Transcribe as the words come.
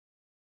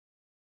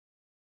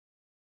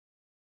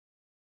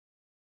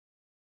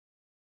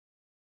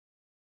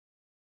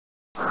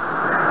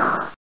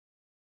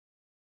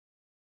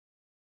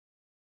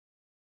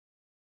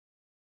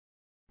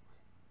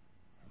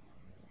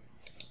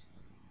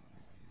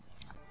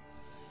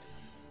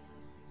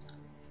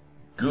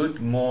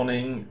Good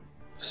morning,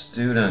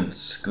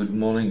 students. Good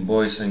morning,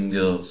 boys and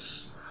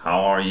girls.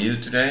 How are you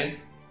today?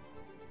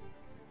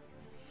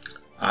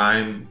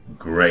 I'm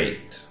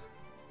great.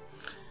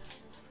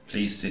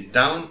 Please sit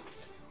down.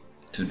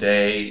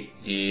 Today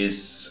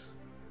is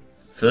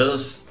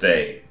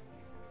Thursday,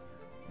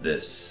 the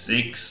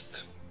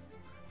 6th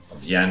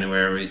of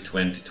January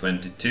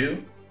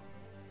 2022.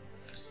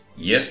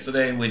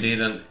 Yesterday we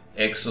did an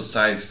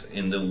exercise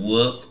in the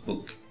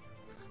workbook.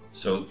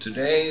 So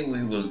today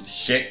we will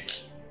check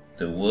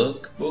the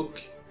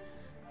workbook,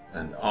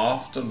 and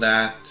after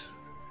that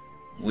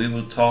we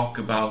will talk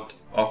about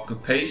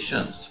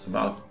occupations,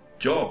 about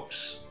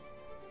jobs.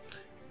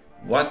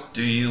 What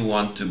do you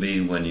want to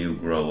be when you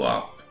grow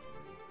up?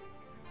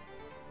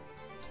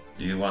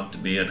 Do you want to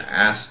be an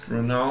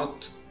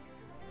astronaut,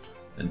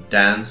 a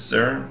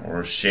dancer,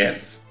 or a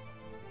chef?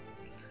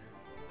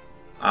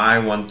 I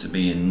want to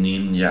be a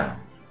ninja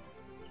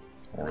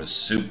or a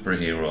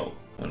superhero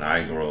when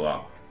I grow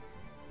up.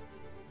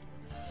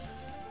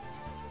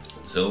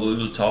 So we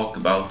will talk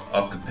about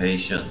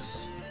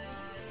occupations.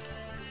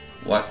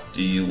 What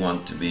do you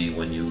want to be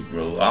when you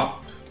grow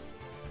up?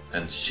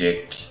 And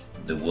check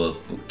the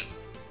workbook.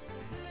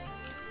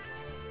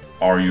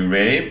 Are you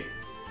ready?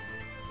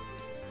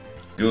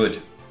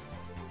 Good.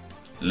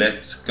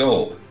 Let's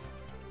go.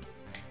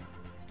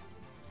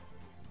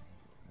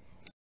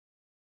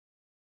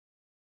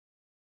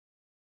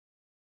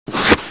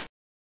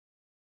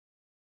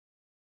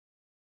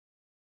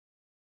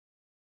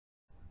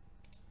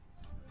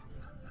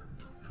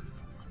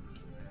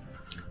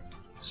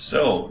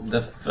 So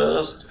the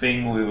first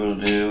thing we will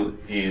do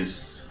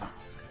is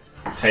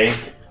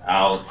take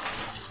out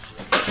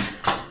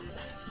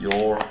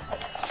your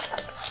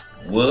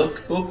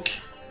workbook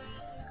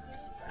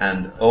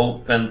and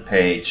open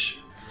page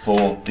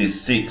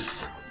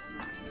 46.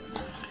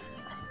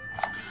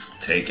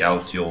 Take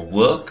out your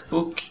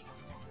workbook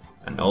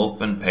and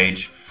open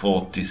page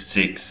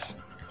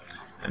 46,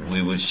 and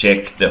we will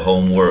check the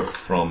homework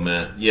from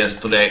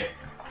yesterday.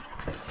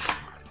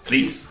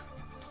 Please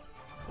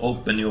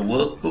open your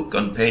workbook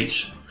on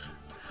page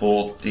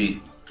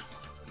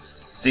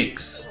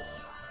 46.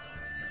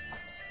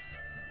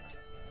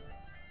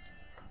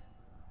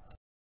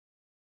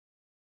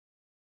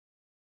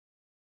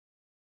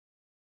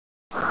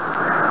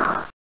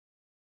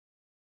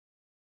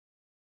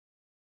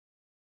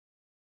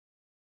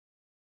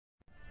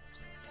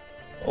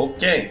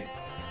 Okay,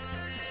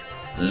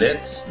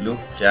 let's look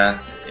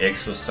at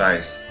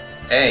exercise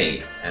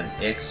A. And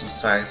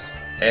exercise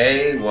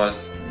A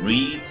was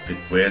read the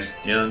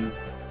question,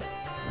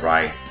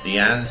 write the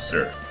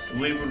answer. So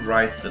we will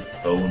write the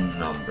phone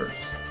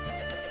numbers.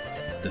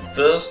 The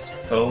first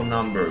phone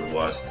number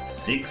was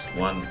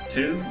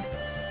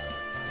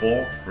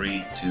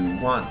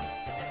 612-4321.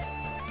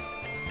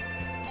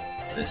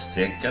 The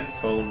second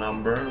phone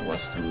number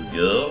was to a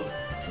girl.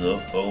 Her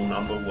phone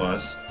number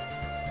was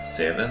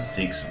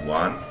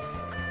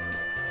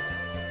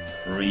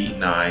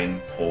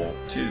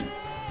 761-3942.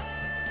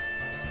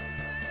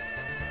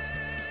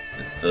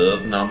 The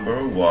third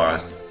number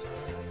was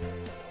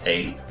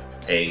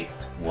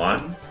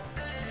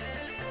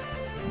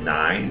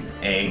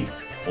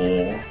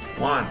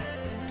 881-9841.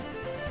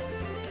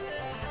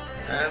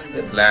 And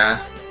the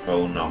last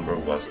phone number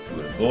was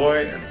to a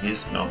boy, and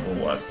his number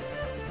was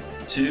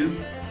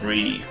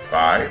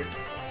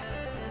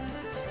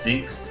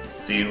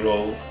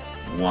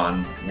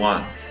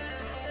 235-6011.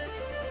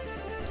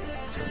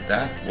 So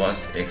that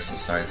was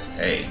exercise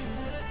A.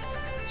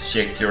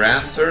 Check your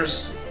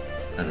answers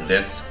and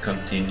let's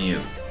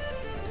continue.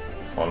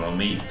 Follow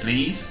me,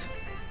 please.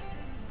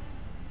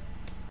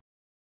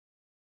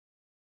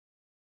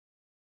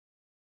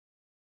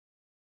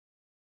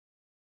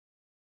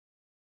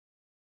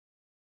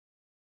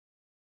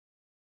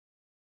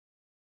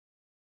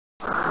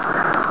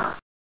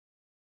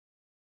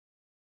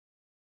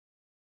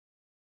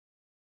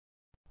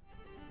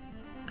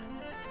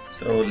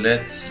 So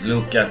let's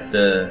look at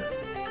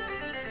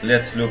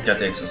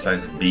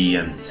exercise B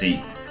and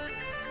C.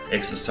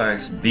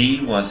 Exercise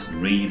B was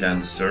read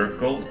and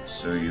circle,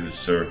 so you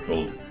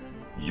circled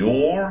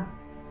your,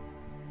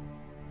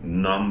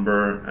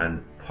 number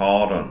and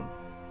pardon.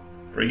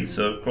 3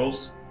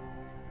 circles.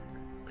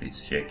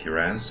 Please check your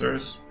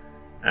answers.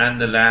 And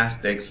the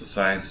last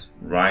exercise,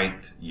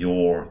 write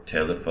your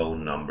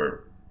telephone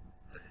number.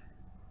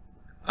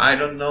 I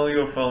don't know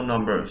your phone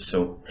number,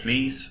 so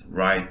please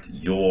write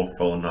your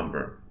phone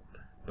number.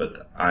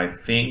 But I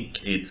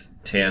think it's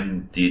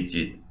 10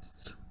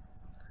 digits.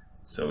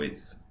 So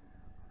it's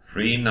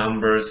 3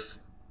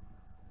 numbers,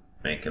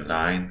 make a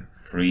line,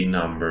 3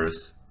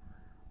 numbers,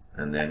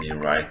 and then you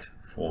write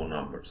 4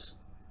 numbers.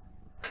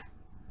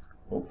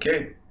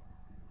 Okay.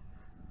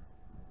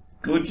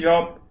 Good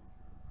job.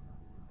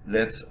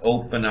 Let's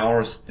open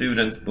our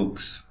student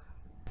books.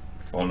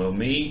 Follow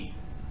me.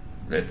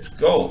 Let's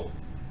go.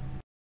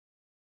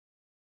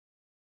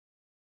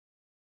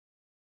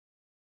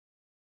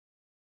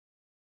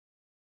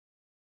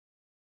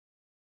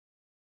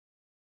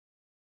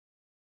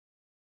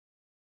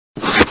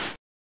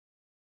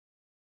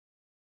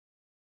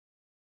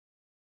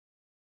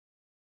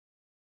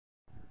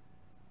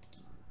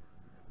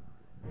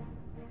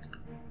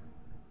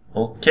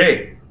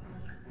 Okay,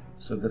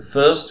 so the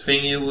first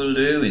thing you will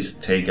do is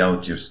take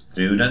out your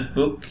student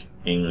book,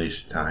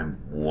 English Time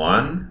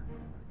 1,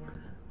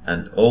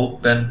 and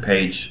open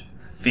page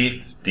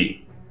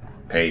 50.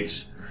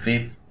 Page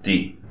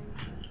 50.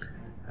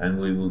 And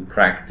we will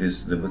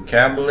practice the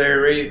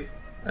vocabulary,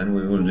 and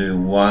we will do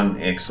one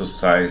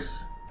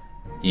exercise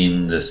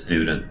in the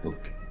student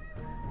book.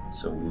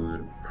 So we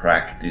will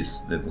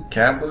practice the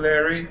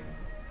vocabulary,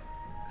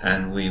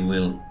 and we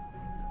will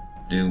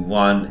do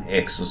one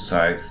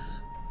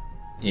exercise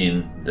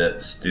in the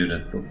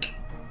student book.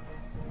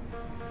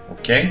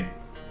 Okay?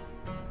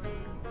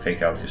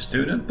 Take out your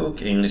student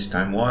book, English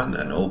Time 1,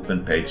 and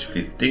open page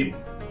 50.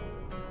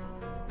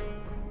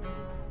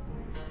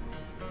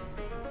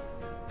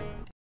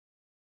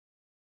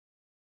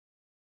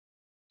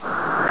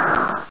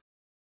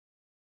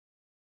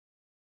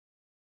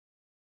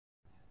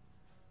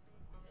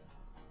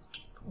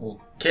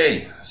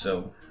 Okay,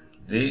 so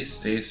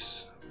this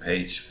is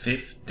page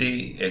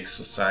 50,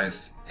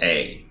 exercise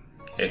A.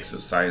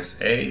 Exercise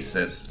A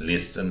says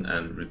listen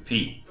and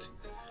repeat.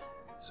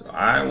 So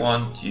I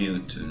want you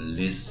to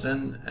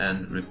listen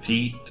and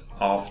repeat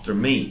after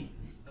me.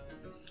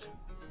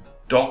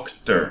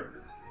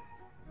 Doctor.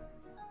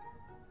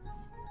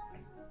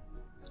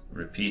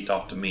 Repeat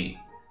after me.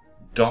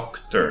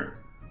 Doctor.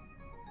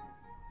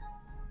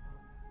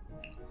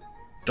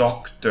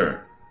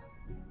 Doctor.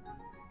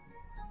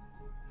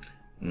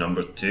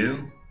 Number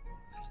 2,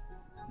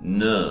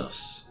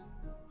 nurse.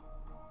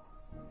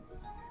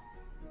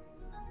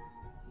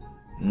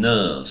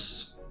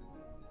 Nurse.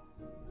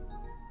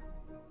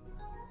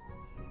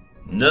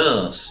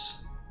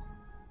 Nurse.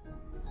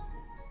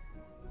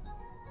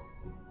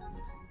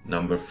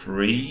 Number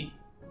 3,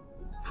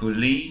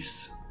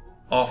 police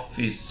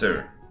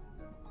officer.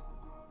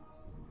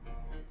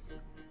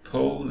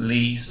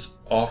 Police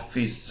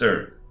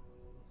officer.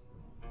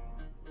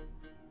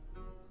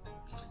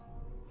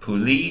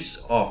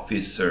 Police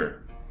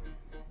officer.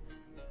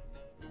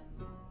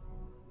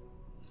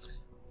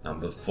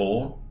 Number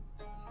 4,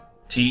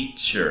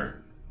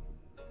 teacher.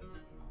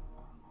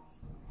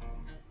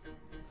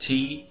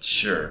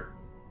 Teacher.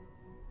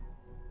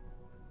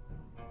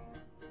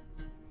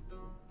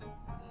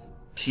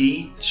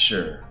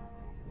 Teacher.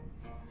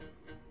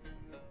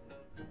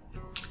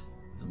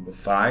 Number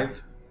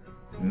 5,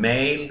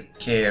 mail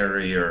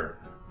carrier.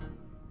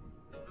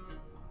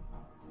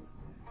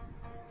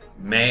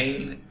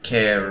 Mail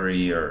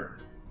carrier.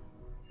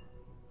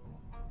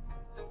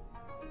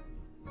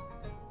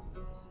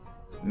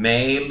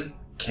 Mail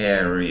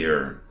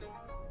carrier.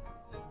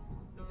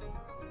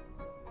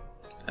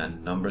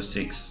 And number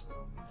 6,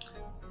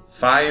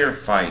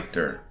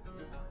 firefighter.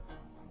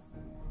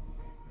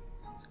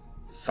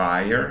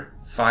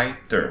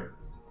 Firefighter.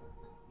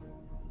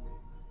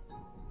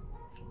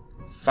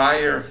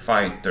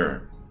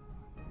 Firefighter.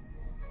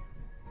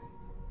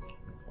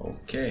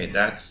 Okay,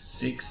 that's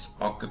 6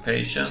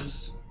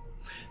 occupations.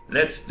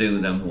 Let's do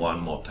them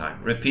one more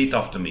time. Repeat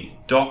after me.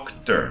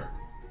 Doctor.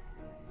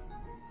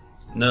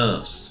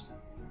 Nurse.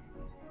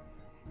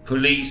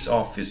 Police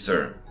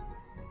officer.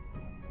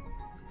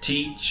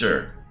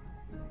 Teacher.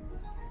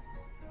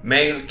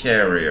 Mail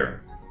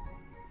carrier.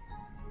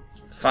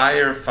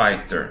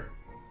 Firefighter.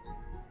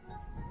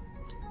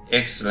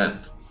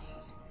 Excellent.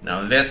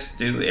 Now let's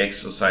do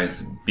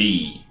exercise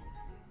B.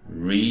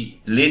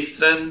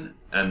 Listen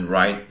and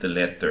write the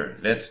letter.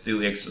 Let's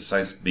do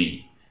exercise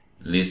B.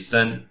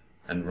 Listen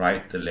and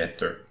write the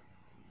letter.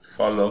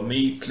 Follow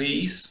me,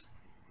 please.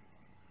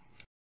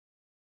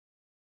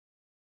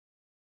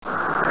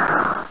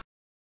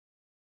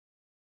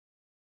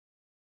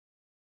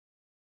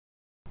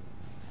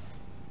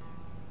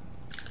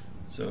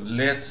 So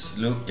let's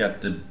look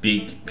at the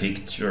big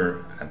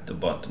picture at the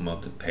bottom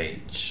of the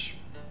page.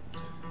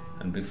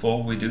 And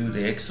before we do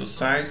the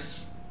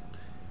exercise,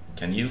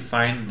 can you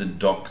find the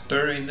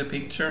doctor in the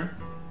picture?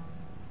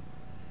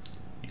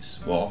 He's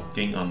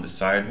walking on the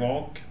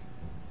sidewalk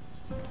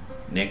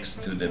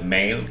next to the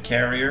mail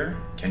carrier.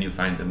 Can you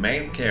find the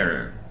mail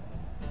carrier?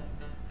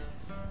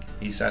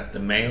 He's at the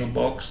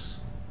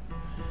mailbox.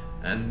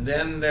 And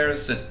then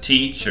there's a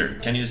teacher.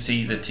 Can you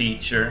see the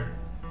teacher?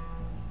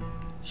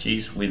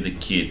 She's with the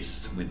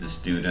kids, with the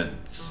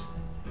students.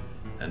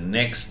 And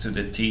next to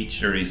the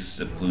teacher is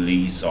the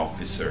police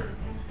officer.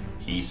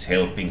 He's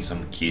helping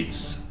some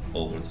kids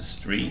over the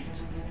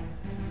street.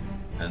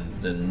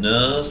 And the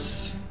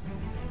nurse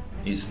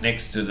is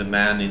next to the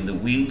man in the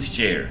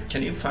wheelchair.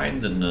 Can you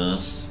find the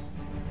nurse?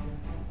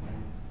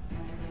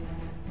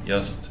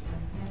 Just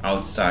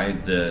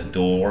outside the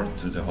door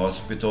to the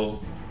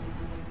hospital.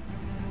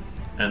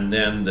 And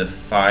then the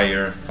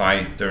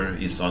firefighter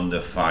is on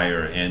the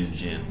fire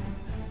engine.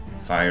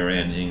 Fire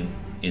engine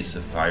is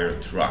a fire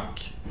truck.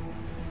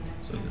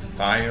 So the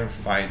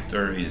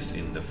firefighter is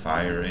in the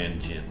fire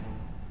engine.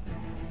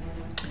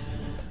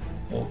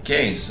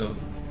 Okay, so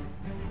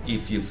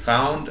if you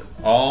found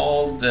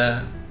all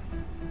the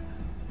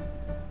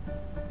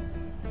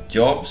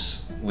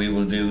jobs, we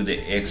will do the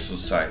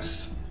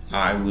exercise.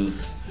 I will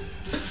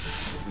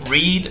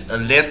read a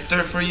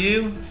letter for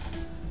you,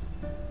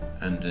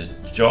 and a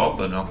job,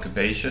 an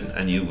occupation,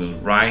 and you will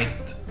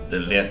write the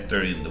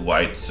letter in the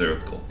white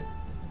circle.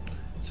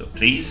 So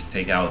please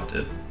take out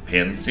a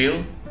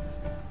pencil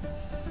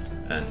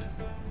and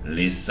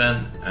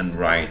listen and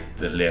write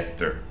the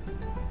letter.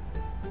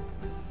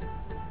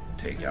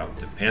 Take out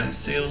the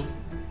pencil,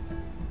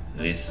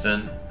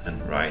 listen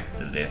and write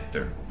the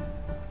letter.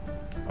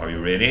 Are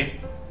you ready?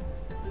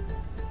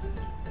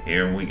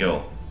 Here we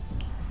go.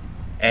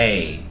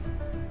 A.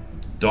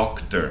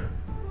 Doctor.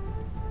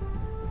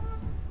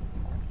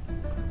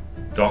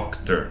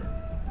 Doctor.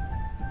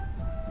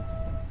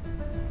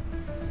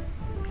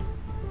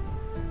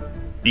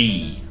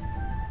 B.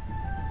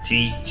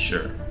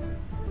 Teacher.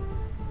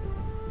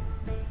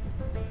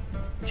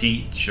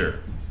 Teacher.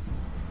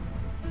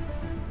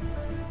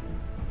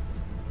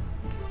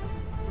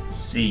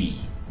 C.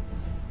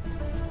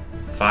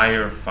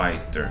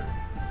 Firefighter.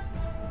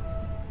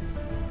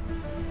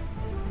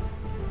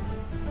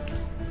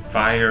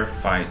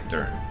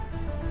 Firefighter.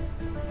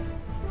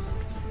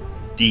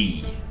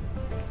 D.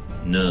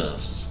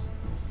 Nurse.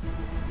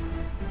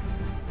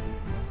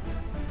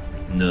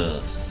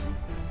 Nurse.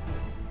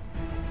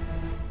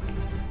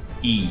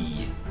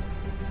 E.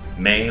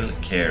 Mail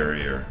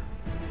carrier.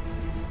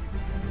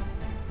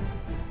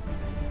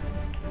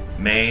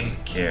 Mail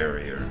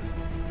carrier.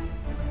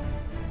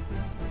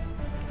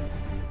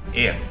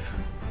 F.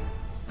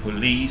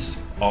 Police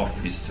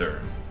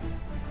officer.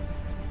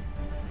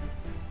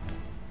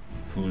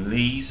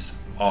 Police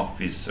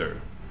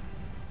officer.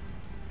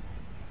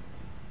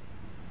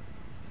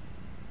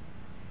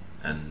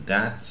 And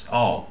that's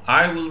all.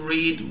 I will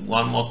read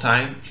one more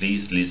time.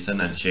 Please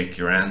listen and check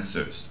your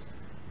answers.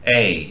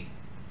 A.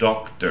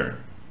 Doctor.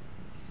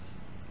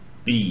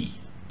 B.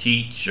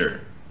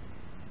 Teacher.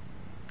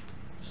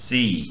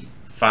 C.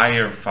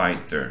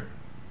 Firefighter.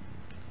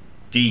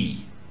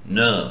 D.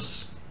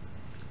 Nurse.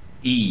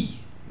 E.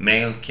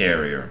 Mail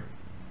carrier.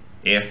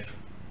 F.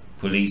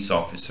 Police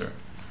officer.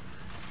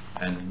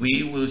 And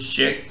we will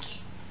check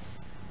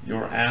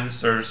your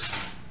answers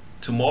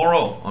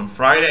tomorrow on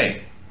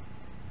Friday.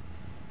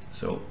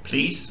 So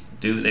please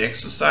do the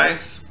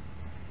exercise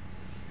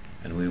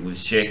and we will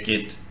check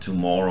it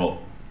tomorrow.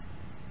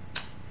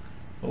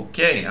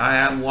 Okay, I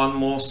have one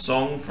more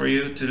song for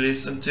you to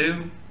listen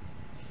to.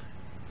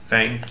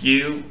 Thank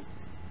you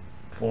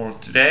for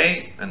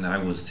today and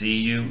I will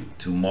see you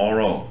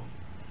tomorrow.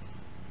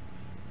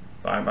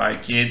 Bye bye,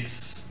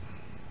 kids.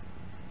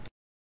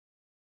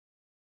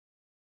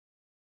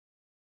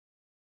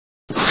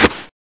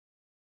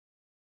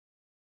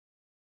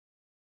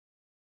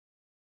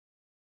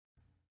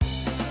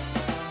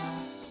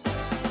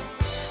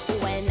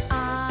 When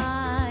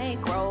I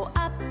grow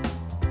up,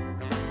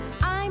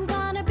 I'm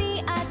gonna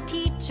be a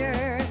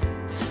teacher.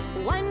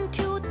 1,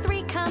 2,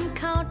 3, come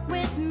count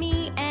with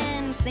me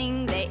and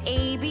sing the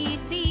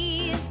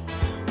ABCs.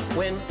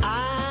 When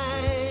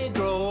I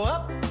grow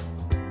up,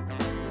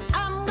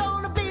 I'm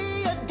gonna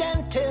be a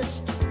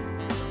dentist,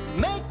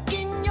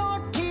 making your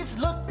teeth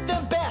look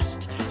the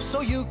best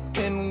so you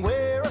can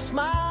wear a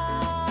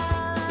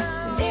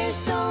smile. There's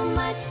so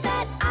much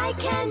that I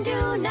can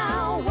do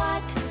now.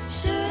 What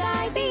should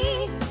I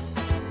be?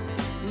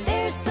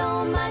 There's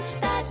so much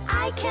that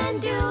I can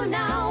do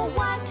now.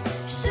 What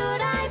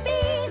should I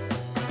be?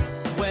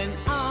 When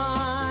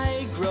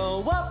I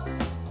grow up,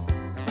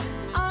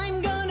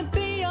 I'm gonna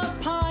be a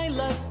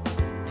pilot,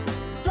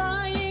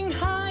 flying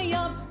high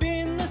up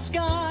in the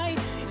sky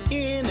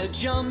in a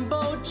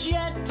jumbo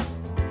jet.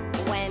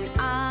 When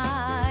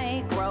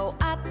I grow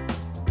up,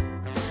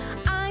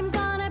 I'm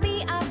gonna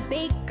be a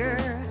baker.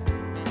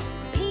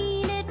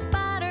 Peanut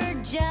butter,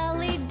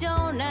 jelly,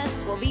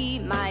 donuts will be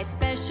my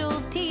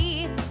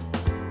specialty.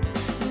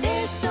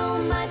 There's so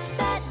much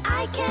that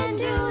I can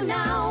do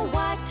now.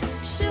 What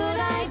should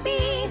I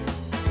be?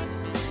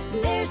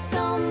 There's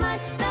so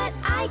much that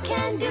I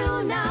can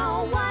do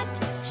now. What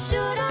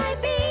should I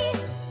be?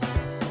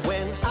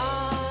 When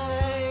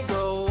I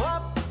grow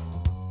up,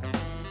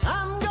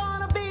 I'm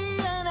gonna be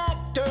an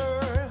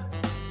actor.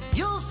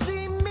 You'll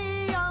see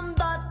me on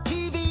the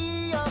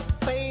TV, a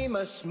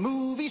famous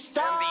movie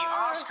star.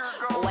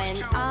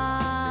 When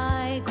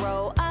I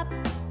grow up,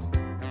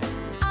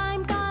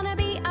 I'm gonna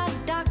be a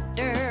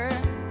doctor.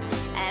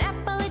 An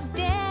apple a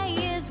day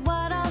is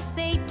what I'll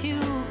say to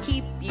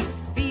keep you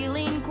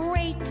feeling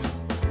great.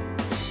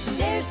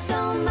 There's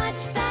so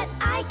much that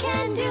I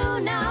can do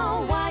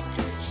now. What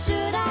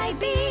should I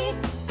be?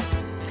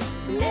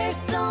 There's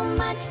so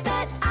much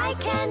that I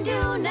can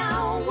do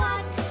now.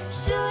 What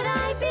should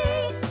I be?